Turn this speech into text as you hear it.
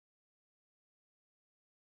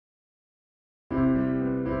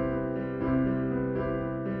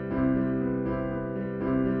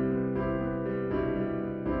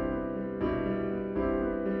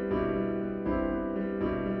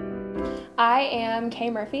I am Kay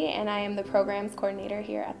Murphy, and I am the Programs Coordinator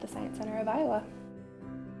here at the Science Center of Iowa.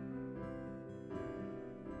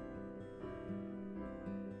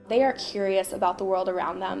 They are curious about the world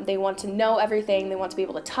around them. They want to know everything, they want to be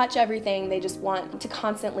able to touch everything, they just want to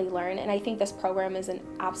constantly learn, and I think this program is an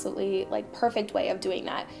absolutely perfect way of doing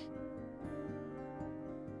that.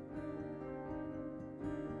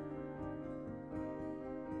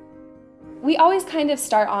 We always kind of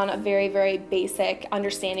start on a very, very basic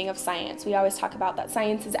understanding of science. We always talk about that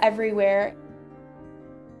science is everywhere.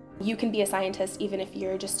 You can be a scientist even if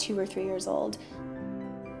you're just 2 or 3 years old.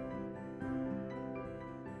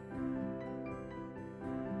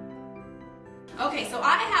 Okay, so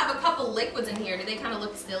I have a couple liquids in here. Do they kind of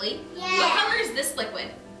look silly? Yeah. What color is this liquid?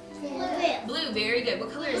 Blue. Blue, very good.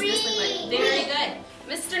 What color is this liquid? Very good.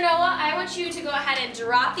 Mr. Noah, I want you to go ahead and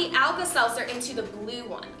drop the Alka-Seltzer into the blue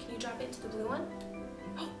one. Can you drop it into the blue one?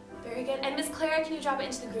 Oh, very good. And Miss Clara, can you drop it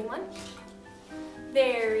into the green one?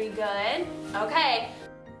 Very good. Okay.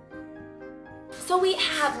 So we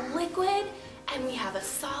have liquid and we have a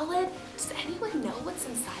solid. Does anyone know what's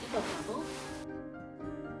inside of a bubble?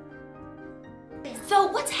 So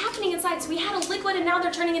what's happening inside? So we had a liquid and now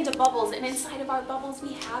they're turning into bubbles, and inside of our bubbles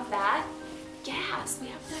we have that gas. We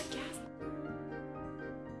have that gas.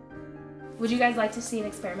 Would you guys like to see an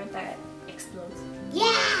experiment that explodes?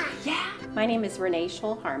 Yeah! Yeah! My name is Renee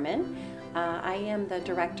Scholl-Harmon. I am the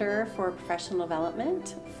Director for Professional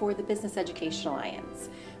Development for the Business Education Alliance,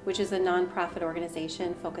 which is a nonprofit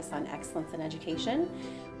organization focused on excellence in education.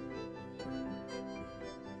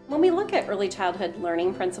 When we look at early childhood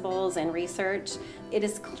learning principles and research, it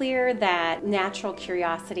is clear that natural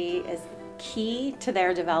curiosity is key to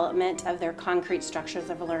their development of their concrete structures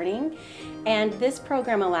of learning. And this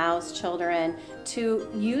program allows children to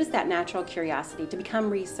use that natural curiosity to become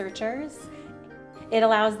researchers. It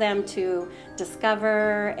allows them to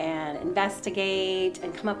discover and investigate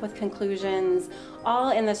and come up with conclusions, all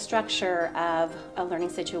in the structure of a learning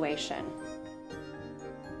situation.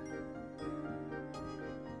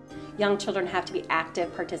 Young children have to be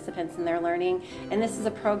active participants in their learning, and this is a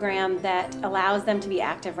program that allows them to be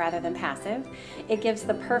active rather than passive. It gives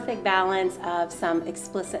the perfect balance of some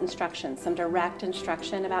explicit instruction, some direct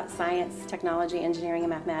instruction about science, technology, engineering, and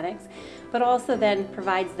mathematics, but also then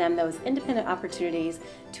provides them those independent opportunities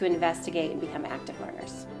to investigate and become active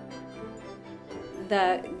learners.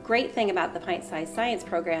 The great thing about the Pint Size Science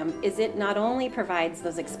program is it not only provides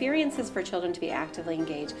those experiences for children to be actively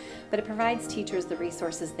engaged, but it provides teachers the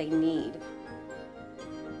resources they need.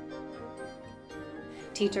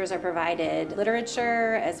 Teachers are provided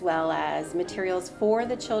literature as well as materials for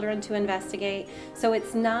the children to investigate. So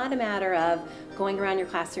it's not a matter of going around your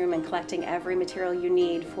classroom and collecting every material you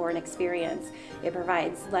need for an experience. It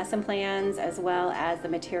provides lesson plans as well as the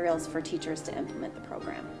materials for teachers to implement the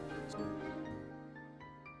program.